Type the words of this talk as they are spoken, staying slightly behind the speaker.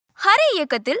ஹரி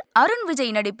இயக்கத்தில் அருண்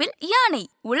விஜய் நடிப்பில் யானை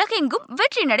உலகெங்கும்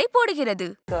வெற்றி நடை போடுகிறது.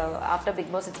 After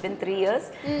Biggboss it's been 3 years.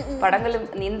 படங்களும்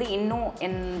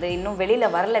இன்னும்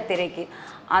வெளியில வரல திரைக்கு.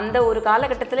 அந்த ஒரு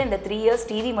காலகட்டத்தில் இந்த 3 years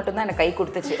டிவி மட்டும் தான் எனக்கு கை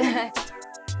கொடுத்துச்சு.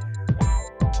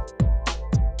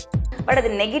 பட்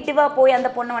அது நெகட்டிவா போய்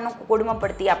அந்த பொண்ணை வந்து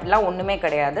கொடுமைப்படுத்தி அப்படிலாம் ஒண்ணுமே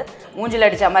கிடையாது. மூஞ்சில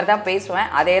அடிச்ச மாதிரி தான்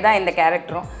பேசுவேன். அதே தான் இந்த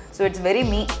கேரக்டரும். So it's very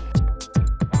me.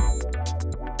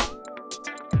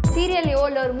 சீரியல்லையோ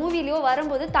இல்லை ஒரு மூவிலையோ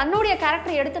வரும்போது தன்னுடைய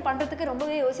கேரக்டர் எடுத்து பண்ணுறதுக்கு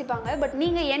ரொம்பவே யோசிப்பாங்க. பட்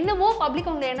நீங்கள் என்னவோ பப்ளிக்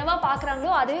உங்களை என்னவா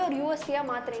பார்க்குறாங்களோ அதே ஒரு யூஎஸ்பியாக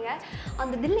மாற்றுறீங்க.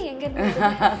 அந்த தில்லு எங்கே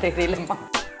இருந்து தெரியலம்மா.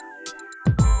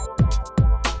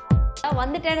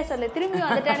 வந்துட்டேன்னு சொல்லு, திரும்பி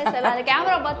வந்துட்டேன்னு சொல்லு. அந்த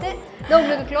கேமரா பார்த்து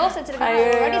உங்களுக்கு க்ளோஸ்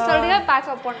வச்சிருக்காங்க, சொல்றீங்க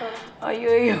பேக்கப் பண்ணுறோம்.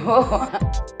 ஐயோ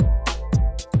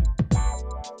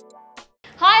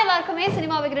ஹாய், எல்லாருக்குமே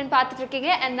சினிமா விகடன் பார்த்துட்டு இருக்கீங்க.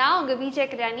 அண்ட் நான் உங்கள் விஜய்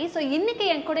கல்யாணி. ஸோ இன்னைக்கு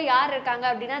என் கூட யார் இருக்காங்க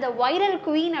அப்படின்னா த வைரல்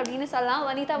குவீன் அப்படின்னு சொல்லலாம்,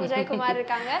 வனிதா விஜயகுமார்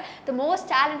இருக்காங்க. The most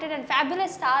talented and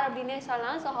fabulous star அப்படின்னே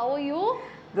சொல்லலாம். So how are you?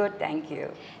 Good, thank you.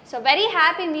 So very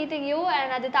happy meeting you.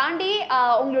 And அதை தாண்டி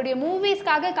உங்களுடைய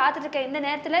மூவிஸ்க்காக காத்துட்டு இருக்க இந்த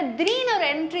நேரத்தில் திடீர்னு ஒரு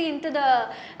entry into the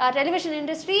television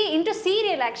industry, into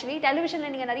serial. Actually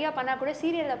டெலிவிஷனில் நீங்கள் நிறையா பண்ணால் கூட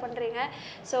சீரியலில் பண்ணுறீங்க.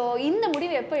 ஸோ இந்த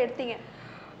முடிவு எப்போ எடுத்தீங்க?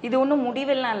 இது ஒன்றும்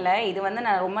முடிவெல்லாம் இல்லை. இது வந்து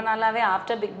நான் ரொம்ப நாளாகவே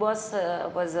after Bigg Boss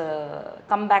was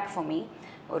come back for me.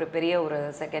 ஒரு பெரிய ஒரு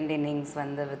செகண்ட் இன்னிங்ஸ்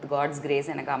வந்து வித் காட்ஸ்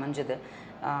கிரேஸ் எனக்கு அமைஞ்சது.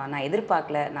 நான்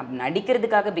எதிர்பார்க்கல. நான்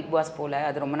நடிக்கிறதுக்காக பிக்பாஸ் போகல.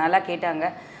 அது ரொம்ப நாளாக கேட்டாங்க.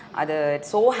 அது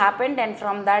it's so happened. And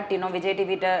from that Vijay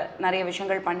டிவிட்ட நிறைய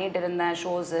விஷயங்கள் பண்ணிகிட்டு இருந்தேன்.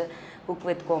 Shows, cook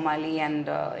with Comali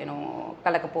and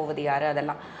கலக்க போவது யார்,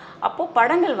 அதெல்லாம். அப்போது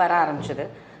படங்கள் வர ஆரம்பிச்சது.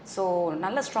 ஸோ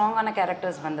நல்ல ஸ்ட்ராங்கான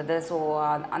கேரக்டர்ஸ் வந்தது. ஸோ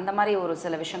அந்த மாதிரி ஒரு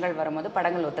சில விஷயங்கள் வரும்போது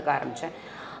படங்கள் ஒத்துக்க ஆரம்பித்தேன்.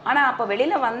 ஆனால் அப்போ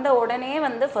வெளியில் வந்த உடனே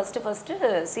வந்து ஃபஸ்ட்டு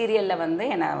சீரியலில் வந்து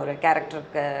என்னை ஒரு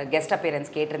கேரக்டருக்கு கெஸ்ட்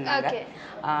அப்பியரன்ஸ் கேட்டிருந்தாங்க.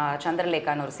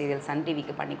 சந்திரலேகான்னு ஒரு சீரியல் சன்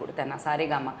டிவிக்கு பண்ணி கொடுத்தேன் நான்,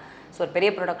 சாரிகாமா. ஸோ ஒரு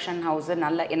பெரிய ப்ரொடக்ஷன் ஹவுஸு,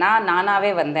 நல்ல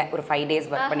நானாகவே வந்தேன். ஒரு 5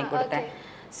 days ஒர்க் பண்ணி கொடுத்தேன்.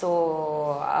 ஸோ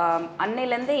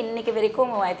அன்னையிலேருந்து இன்னைக்கு வரைக்கும்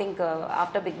I think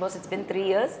after Bigg Boss it's been 3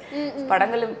 years.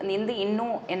 படங்களும்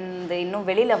இன்னும்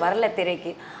வெளியில் வரல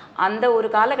திரைக்கு. அந்த ஒரு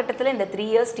காலகட்டத்தில் இந்த 3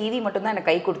 years டிவி மட்டும் தான்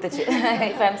எனக்கு கை கொடுத்துச்சு.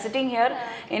 If I am sitting here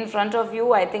in front of you,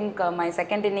 I think my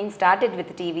second inning started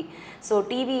with TV. So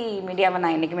TV மீடியாவை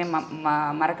நான் என்றைக்குமே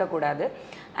மறக்கக்கூடாது.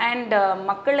 அண்ட்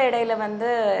மக்கள் இடையில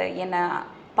வந்து என்னை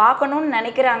பார்க்கணுன்னு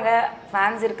நினைக்கிறாங்க,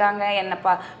 ஃபேன்ஸ் இருக்காங்க, என்னை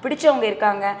பிடிச்சவங்க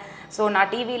இருக்காங்க. ஸோ நான்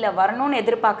டிவியில் வரணும்னு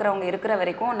எதிர்பார்க்குறவங்க இருக்கிற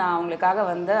வரைக்கும் நான் அவங்களுக்காக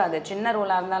வந்து அது சின்ன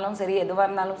ரோலாக இருந்தாலும் சரி, எதுவாக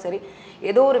இருந்தாலும் சரி,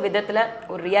 ஏதோ ஒரு விதத்தில்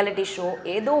ஒரு ரியாலிட்டி ஷோ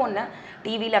ஏதோ ஒன்று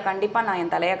டிவியில் கண்டிப்பாக நான்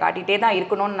என் தலையை காட்டிகிட்டே தான்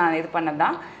இருக்கணும்னு நான் இது பண்ணது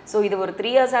தான். ஸோ இது ஒரு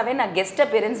 3 years-ஆகவே நான் கெஸ்ட்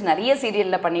அப்பியரன்ஸ் நிறைய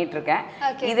சீரியலில் பண்ணிகிட்ருக்கேன்.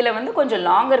 இதில் வந்து கொஞ்சம்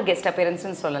லாங்கர் கெஸ்ட்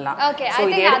அப்பியரன்ஸ்னு சொல்லலாம். ஸோ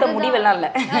இது எடுத்த முடிவெல்லாம்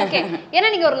இல்லை. ஏன்னா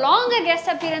நீங்கள் ஒரு லாங்கர்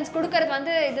கெஸ்ட் அப்பியரன்ஸ் கொடுக்கறது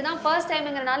வந்து இதுதான் ஃபர்ஸ்ட்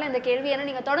டைம்ங்கிறனால இந்த கேள்வி. ஏன்னா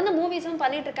நீங்கள் தொடர்ந்து மூவிஸும்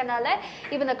பண்ணிட்டு இருக்கனால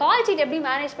இப்போ இந்த கால் சீட் எப்படி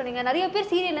மேனேஜ் பண்ணீங்க? நிறைய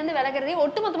பேர் சீரியல்லேருந்து விலகிறதே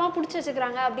ஒட்டுமொத்தமாக பிடிச்சி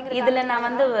வச்சுக்கிறாங்க அப்படிங்கிற. இதில் நான்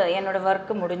வந்து என்னோட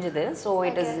ஒர்க்கு முடிஞ்சுது. So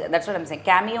it is that's what I am saying.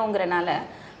 கேமியோங்கிறனால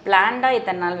பிளான்டாக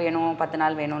இத்தனை நாள் வேணும், 10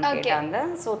 நாள் வேணும்னு கேட்டாங்க.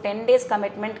 ஸோ 10 days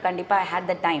கமிட்மெண்ட் கண்டிப்பாக ஐ had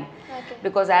the time.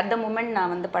 Because at the moment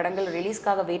நான் வந்து படங்கள்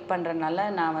ரிலீஸ்க்காக வெயிட் பண்ணுறதுனால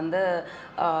நான் வந்து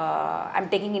I'm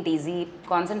taking it easy,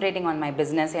 concentrating on my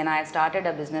business. ஏன்னா I started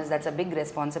a business, that's a big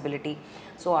responsibility.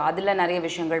 So அதில் நிறைய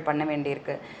விஷயங்கள் பண்ண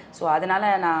வேண்டியிருக்கு. ஸோ அதனால்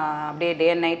நான் அப்படியே டே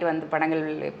அண்ட் நைட் வந்து படங்கள்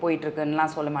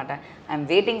போயிட்டுருக்குன்னுலாம் சொல்ல மாட்டேன். I am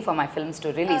waiting for my films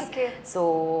to release. So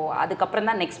அதுக்கப்புறம்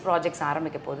தான் நெக்ஸ்ட் ப்ராஜெக்ட்ஸ்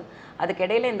ஆரம்பிக்க போகுது.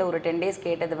 அதுக்கிடையில் இந்த ஒரு 10 days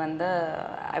கேட்டது வந்து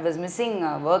I was missing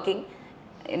working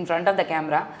in front of the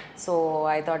camera. So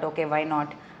I thought, okay, why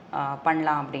not?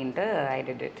 பண்ணலாம் அப்படின்ட்டு I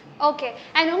did it. Okay.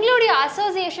 And உங்களுடைய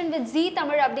அசோசியேஷன் வித் ஜி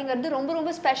தமிழ் அப்படிங்கிறது ரொம்ப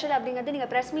ரொம்ப ஸ்பெஷல் அப்படிங்கிறது நீங்கள்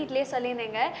ப்ரெஸ் மீட்லேயே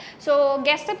சொல்லியிருந்தீங்க. ஸோ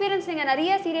கெஸ்ட் அப்பியரன்ஸ் நீங்கள்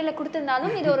நிறைய சீரியலில்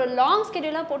கொடுத்துருந்தாலும் இது ஒரு லாங்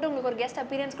ஸ்கெடியூலாக போட்டு உங்களுக்கு ஒரு கெஸ்ட்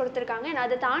அப்பியரன்ஸ் கொடுத்துருக்காங்க. அண்ட்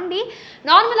அதை தாண்டி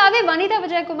நார்மலாகவே வனிதா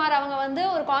விஜயகுமார் அவங்க வந்து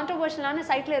ஒரு கான்ட்ரவர்ஷியலான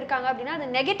சைட்டில் இருக்காங்க அப்படின்னா அது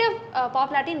நெகட்டிவ்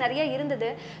பாப்புலாரிட்டி நிறைய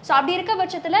இருந்தது. ஸோ அப்படி இருக்க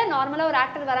பட்சத்தில் நார்மலாக ஒரு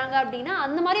ஆக்டர் வராங்க அப்படின்னா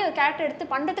அந்த மாதிரி ஒரு கேரக்டர் எடுத்து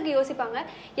பண்ணுறதுக்கு யோசிப்பாங்க.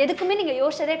 எதுக்குமே நீங்கள்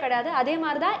யோசிச்சதே கிடையாது. அதே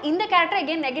மாதிரி தான் இந்த கேரக்டர்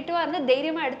எகெயின் நெகட்டிவாக இருந்து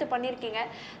தைரியமாக எடுத்து பண்ணியிருக்கீங்க.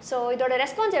 ஸோ இதோட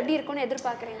ரெஸ்பான்ஸ் எப்படி இருக்கும்னு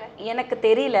எதிர்பார்க்குறீங்க? எனக்கு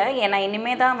தெரியல. ஏன்னா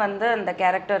இனிமே தான் வந்து அந்த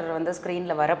கேரக்டர் வந்து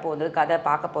ஸ்க்ரீனில் வரப்போகுது, கதை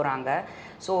பார்க்க போகிறாங்க.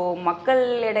 ஸோ மக்கள்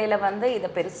இடையில வந்து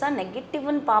இதை பெருசாக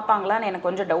நெகட்டிவ்னு பார்ப்பாங்களான்னு எனக்கு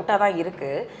கொஞ்சம் டவுட்டாக தான்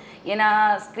இருக்குது. ஏன்னா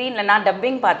ஸ்க்ரீனில் நான்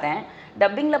டப்பிங் பார்த்தேன்.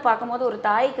 டப்பிங்கில் பார்க்கும்போது ஒரு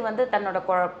தாய்க்கு வந்து தன்னோட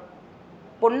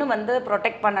பொண்ணு வந்து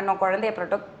ப்ரொடெக்ட் பண்ணணும், குழந்தைய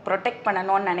ப்ரொடெக்ட்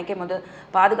பண்ணணும்னு நினைக்கும் போது,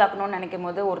 பாதுகாக்கணும்னு நினைக்கும்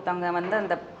போது ஒருத்தவங்க வந்து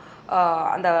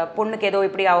அந்த பொண்ணுக்கு ஏதோ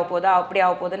இப்படி ஆக போகுதா அப்படி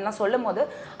ஆக போகுதுன்னா சொல்லும் போது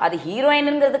அது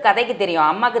ஹீரோயினுங்கிறது கதைக்கு தெரியும்,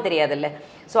 அம்மாவுக்கு தெரியாதுல்ல.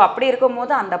 ஸோ அப்படி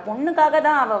இருக்கும்போது அந்த பொண்ணுக்காக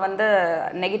தான் அவள் வந்து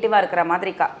நெகட்டிவாக இருக்கிற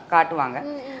மாதிரி காட்டுவாங்க.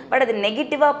 பட் அது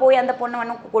நெகட்டிவாக போய் அந்த பொண்ணை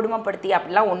வந்து கொடுமைப்படுத்தி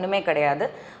அப்படிலாம் ஒன்றுமே கிடையாது.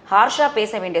 ஹார்ஷாக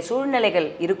பேச வேண்டிய சூழ்நிலைகள்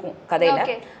இருக்கும்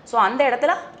கதையில். ஸோ அந்த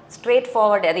இடத்துல ஸ்ட்ரெயிட்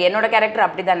ஃபார்வர்டு, அது என்னோட கேரக்டர்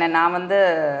அப்படி தானே. நான் வந்து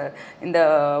இந்த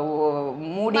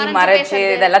மூடி மறைச்சு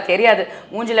இதெல்லாம் தெரியாது,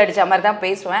 மூஞ்சில் அடித்த மாதிரி தான்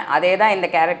பேசுவேன். அதே தான் இந்த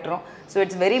கேரக்டரும். So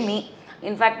it's very me.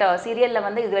 In fact சீரியலில்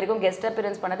வந்து இது வரைக்கும் கெஸ்ட்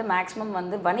அப்பியரன்ஸ் பண்ணது மேக்ஸிமம்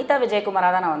வந்து வனிதா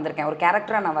விஜயகுமாராக தான் நான் வந்திருக்கேன். ஒரு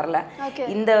கேரக்டராக நான் வரல.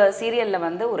 இந்த சீரியலில்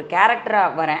வந்து ஒரு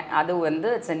கேரக்டராக வரேன். அது வந்து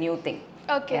it's a new thing.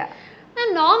 Okay.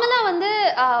 நார்மலாக வந்து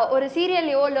ஒரு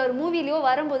சீரியல்லையோ இல்லை ஒரு மூவிலையோ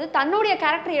வரும்போது தன்னுடைய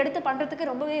கேரக்டரை எடுத்து பண்ணுறதுக்கு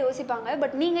ரொம்பவே யோசிப்பாங்க.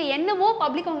 பட் நீங்கள் என்னவோ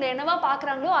பப்ளிக் உங்களை என்னவா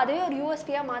பார்க்குறாங்களோ அதுவே ஒரு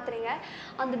யூஎஸ்பியாக மாற்றுறீங்க.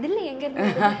 அந்த தில்லு எங்கே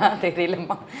இருந்து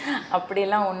தெரியலம்மா.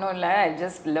 அப்படிலாம் ஒன்றும் இல்லை. I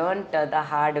just learnt the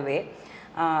heart வே.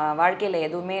 வாழ்க்கையில்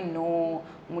எதுவுமே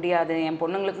முடியாது. என்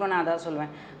பொண்ணுங்களுக்கும் நான் அதான்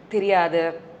சொல்லுவேன், தெரியாது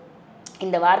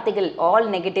இந்த வார்த்தைகள் ஆல்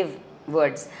நெகட்டிவ்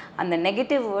வேர்ட்ஸ். அந்த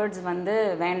நெகட்டிவ் வேர்ட்ஸ் வந்து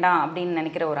வேண்டாம் அப்படின்னு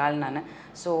நினைக்கிற ஒரு ஆள் நான்.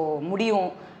 ஸோ முடியும்,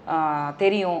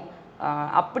 தெரியும்,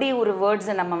 அப்படி ஒரு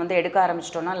வேர்ட்ஸை நம்ம வந்து எடுக்க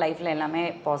ஆரம்பிச்சிட்டோன்னா லைஃப்பில் எல்லாமே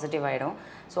பாசிட்டிவ் ஆகிடும்.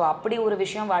 ஸோ அப்படி ஒரு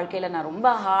விஷயம் வாழ்க்கையில் நான் ரொம்ப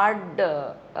ஹார்ட்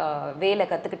வேல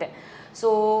கற்றுக்கிட்டேன். So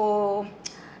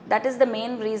that is the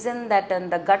main reason that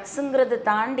அந்த கட்ஸுங்கிறது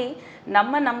தாண்டி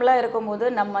நம்மளாக இருக்கும்போது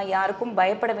நம்ம யாருக்கும்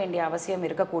பயப்பட வேண்டிய அவசியம்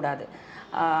இருக்கக்கூடாது.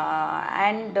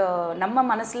 அண்ட் நம்ம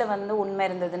மனசில் வந்து உண்மை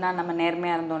இருந்ததுன்னா, நம்ம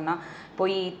நேர்மையாக இருந்தோம்னா,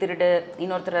 போய் திருடு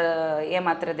இன்னொருத்தரை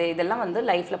ஏமாத்துறது இதெல்லாம் வந்து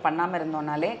லைஃப்பில் பண்ணாமல்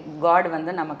இருந்தோம்னாலே காட்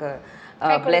வந்து நமக்கு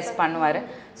பிளெஸ் பண்ணுவார்.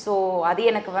 ஸோ அது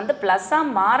எனக்கு வந்து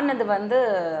ப்ளஸ்ஸாக மாறினது வந்து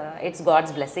இட்ஸ்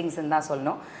காட்ஸ் பிளெஸ்ஸிங்ஸ்ன்னு தான்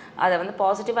சொல்லணும். அதை வந்து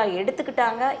பாசிட்டிவாக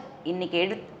எடுத்துக்கிட்டாங்க. இன்றைக்கி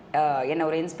என்னை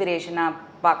ஒரு இன்ஸ்பிரேஷனாக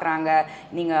பார்க்குறாங்க.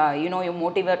 நீங்கள் யூ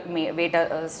மோட்டிவேட்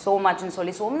ஸோ மச்னு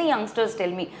சொல்லி so many youngsters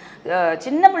tell me.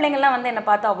 சின்ன பிள்ளைங்கள்லாம் வந்து என்னை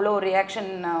பார்த்து அவ்வளோ ஒரு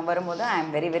ரியாக்ஷன் வரும்போது I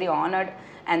am very very honoured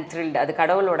and thrilled. அது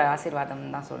கடவுளோட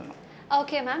ஆசீர்வாதம் தான் சொல்லணும்.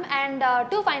 Okay ma'am. And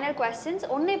 2 final questions.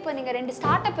 ஒன்று, இப்போ நீங்கள் 2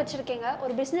 ஸ்டார்ட் அப் வச்சுருக்கீங்க,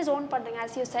 ஒரு பிஸ்னஸ் ஓன் பண்ணுறீங்க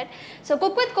as you said. So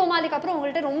cook with கோமாளிக்கு அப்புறம்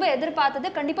உங்கள்கிட்ட ரொம்ப எதிர்பார்த்தது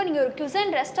கண்டிப்பாக நீங்கள் ஒரு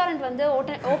குசன் ரெஸ்டாரண்ட் வந்து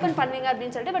ஓப்பன் பண்ணுவீங்க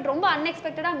அப்படின்னு சொல்லிட்டு, பட் ரொம்ப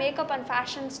அன்எக்ஸ்பெக்டடாக மேக்கப் அண்ட்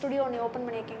ஃபேஷன் ஸ்டுடியோ ஒன்று ஓப்பன்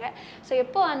பண்ணியிருக்கீங்க. ஸோ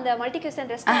எப்போ அந்த மல்டி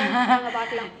குசன் ரெஸ்டாரண்ட் நாங்கள்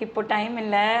பார்க்கலாம்? இப்போ டைம்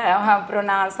இல்லை. அப்புறம்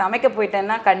நான் சமைக்க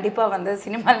போயிட்டேன்னா கண்டிப்பாக வந்து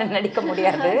சினிமாவில் நடிக்க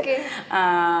முடியாது.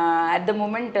 அட் த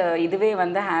மூமெண்ட் இதுவே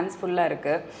வந்து ஹேண்ட்ஸ் ஃபுல்லாக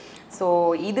இருக்குது. ஸோ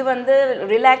இது வந்து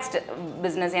ரிலாக்ஸ்டு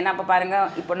பிஸ்னஸ். ஏன்னா இப்போ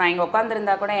பாருங்கள், இப்போ நான் இங்கே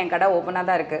உட்காந்துருந்தா கூட என் கடை ஓப்பனாக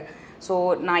தான் இருக்குது. ஸோ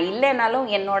நான் இல்லைனாலும்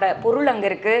என்னோடய பொருள் அங்கே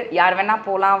இருக்குது, யார் வேணால்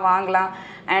போகலாம் வாங்கலாம்.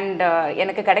 அண்ட்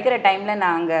எனக்கு கிடைக்கிற டைமில்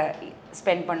நான் அங்கே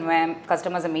ஸ்பெண்ட் பண்ணுவேன்,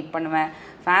 கஸ்டமர்ஸை மீட் பண்ணுவேன்.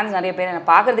 ஃபேன்ஸ் நிறைய பேர் என்னை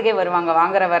பார்க்குறதுக்கே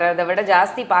வருவாங்க, வரதை விட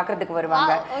ஜாஸ்தி பார்க்குறதுக்கு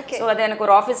வருவாங்க. ஸோ அது எனக்கு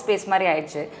ஒரு ஆஃபீஸ் ஸ்பேஸ் மாதிரி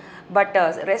ஆயிடுச்சு. பட்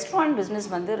ரெஸ்டாரண்ட் பிஸ்னஸ்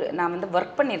வந்து நான் வந்து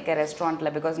ஒர்க் பண்ணியிருக்கேன் ரெஸ்டாரண்ட்டில்.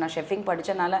 பிகாஸ் நான் ஷெஃபிங்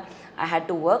படித்தனால ஐ had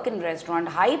to work in restaurant.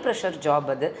 High pressure job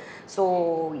அது. ஸோ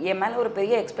என் மேலே ஒரு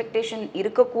பெரிய எக்ஸ்பெக்டேஷன்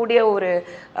இருக்கக்கூடிய ஒரு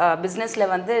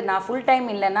பிஸ்னஸில் வந்து நான் ஃபுல் டைம்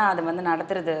இல்லைன்னா அது வந்து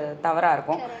நடத்துறது தவறாக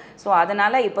இருக்கும். ஸோ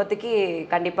அதனால் இப்போதைக்கு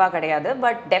கண்டிப்பாக கிடையாது.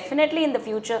 பட் டெஃபினெட்லி இந்த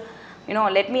future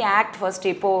let me act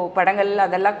first. இப்போது படங்கள்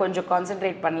அதெல்லாம் கொஞ்சம்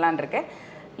கான்சென்ட்ரேட் பண்ணலான் இருக்கேன்.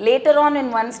 Later on in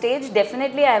one stage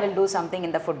definitely I will do something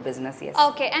in the food business. Yes.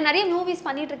 Okay. And நிறைய மூவிஸ்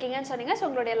பண்ணிட்டு இருக்கீங்கன்னு சொன்னீங்க. சோ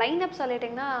உங்களுடைய லைன் அப்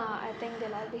சொல்லிட்டீங்கன்னா I think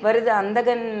they'll all be வருது.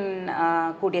 அந்தகன்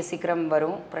கூடிய சீக்கிரம்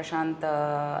வரும் பிரசாந்த்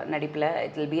நடிப்பில்.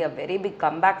 It will be a very big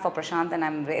comeback for Prashanth and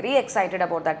I'm very excited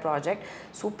about that project.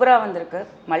 சூப்பரா வந்திருக்கு,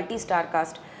 மல்டி ஸ்டார்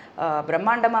காஸ்ட்,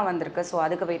 பிரம்மாண்டமாக வந்திருக்கு. ஸோ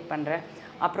அதுக்கு வெயிட் பண்ணுறேன்.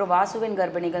 அப்புறம் வாசுவின்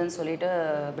கர்ப்பிணிகள்னு சொல்லிட்டு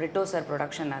பிரிட்டோ சார்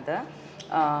ப்ரொடக்ஷன். அது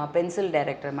பென்சில்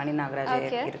டைரக்டர் மணி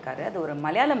நாகராஜ் இருக்காரு. அது ஒரு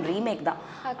மலையாளம் ரீமேக் தான்.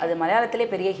 அது மலையாளத்திலே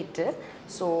பெரிய ஹிட்டு.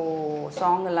 ஸோ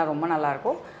சாங் எல்லாம் ரொம்ப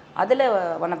நல்லாயிருக்கும். அதில்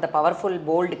one of the powerful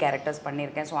bolt characters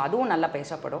பண்ணியிருக்கேன். ஸோ அதுவும் நல்லா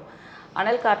பேசப்படும்.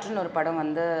 அனல் காற்றுன்னு ஒரு படம்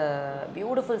வந்து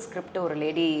பியூட்டிஃபுல் ஸ்கிரிப்ட், ஒரு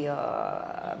லேடி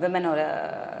விமனோட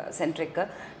சென்ட்ரிக்கு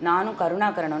நானும்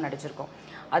கருணாகரனும் நடிச்சிருக்கோம்.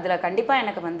 அதில் கண்டிப்பாக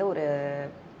எனக்கு வந்து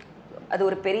அது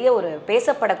ஒரு பெரிய ஒரு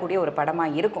பேசப்படக்கூடிய ஒரு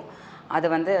படமாக இருக்கும். அது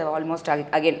வந்து ஆல்மோஸ்ட்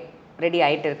அகெயின் ரெடி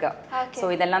ஆகிட்டு இருக்கா. ஸோ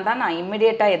இதெல்லாம் தான் நான்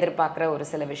இம்மிடியேட்டாக எதிர்பார்க்குற ஒரு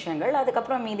சில விஷயங்கள்.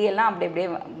 அதுக்கப்புறம் மீதியெல்லாம் அப்படியே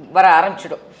வர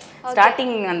ஆரம்பிச்சிடும்.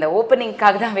 ஸ்டார்டிங் அந்த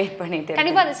ஓப்பனிங்காக தான் வெயிட் பண்ணிட்டு.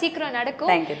 கண்டிப்பாக அது சீக்கிரம் நடக்கும்.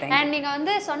 தேங்க்யூ. அண்ட் நீங்கள்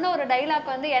வந்து சொன்ன ஒரு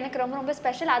டைலாக் வந்து எனக்கு ரொம்ப ரொம்ப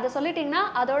ஸ்பெஷல். அதை சொல்லிட்டீங்கன்னா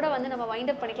அதோட வந்து நம்ம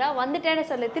வைண்ட் அப் பண்ணிக்கலாம். வந்துட்டேன்னு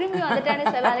சொல்லு, திரும்பி வந்துட்டேன்னு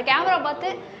சொல்லு. அந்த கேமரா பார்த்து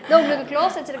உங்களுக்கு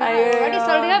க்ளோஸ் வச்சிருக்கேன்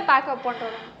சொல்லுங்க, பேக்கப்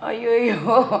பண்ணுறோம். ஐயோ,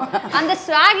 அந்த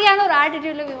ஸ்வாகியான ஒரு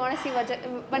ஆட்டிடியூட்ல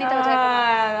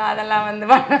அதெல்லாம் வந்து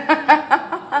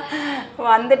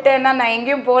வந்துட்டேன்னா நான்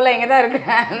எங்கேயும் போகல, இங்கே தான்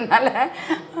இருக்கேன். அதனால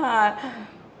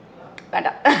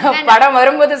வேண்டாம், படம்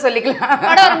வரும்போது சொல்லிக்கலாம்.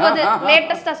 படம் வரும்போது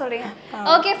லேட்டஸ்டா சொல்றீங்க.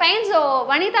 Okay fine. ஸோ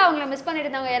வனிதா அவங்கள மிஸ் பண்ணிட்டு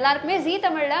இருந்தவங்க எல்லாருக்குமே ஜீ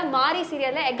தமிழ்ல மாரி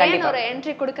சீரியல்ல அகைன் ஒரு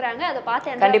என்ட்ரி கொடுக்குறாங்க. அதை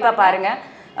பார்த்து கண்டிப்பா பாருங்க.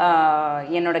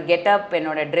 என்னோட கெட்டப்,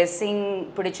 என்னோட ட்ரெஸ்ஸிங்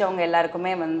பிடிச்சவங்க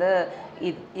எல்லாருக்குமே வந்து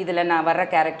இதில் நான் வர்ற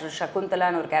கேரக்டர்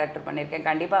சகுந்தலான்னு ஒரு கேரக்டர் பண்ணியிருக்கேன்.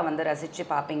 கண்டிப்பாக வந்து ரசித்து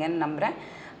பார்ப்பீங்கன்னு நம்புகிறேன்.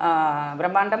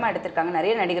 பிரம்மாண்டமாக எடுத்திருக்காங்க.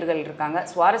 நிறைய நடிகர்கள் இருக்காங்க.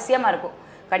 சுவாரஸ்யமாக இருக்கும்.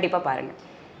 கண்டிப்பாக பாருங்கள்.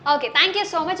 Okay, thank you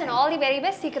so much and all the very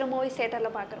best. சீக்கிரம் மூவி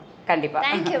தியேட்டரில் பார்க்குறோம். கண்டிப்பாக.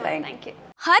 தேங்க்யூ.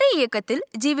 ஹரி இயக்கத்தில்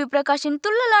ஜிவி பிரகாஷின்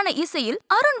துள்ளலான இசையில்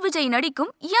அருண் விஜய்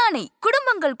நடிக்கும் யானை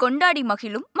குடும்பங்கள் கொண்டாடி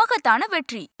மகிழும் மகத்தான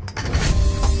வெற்றி.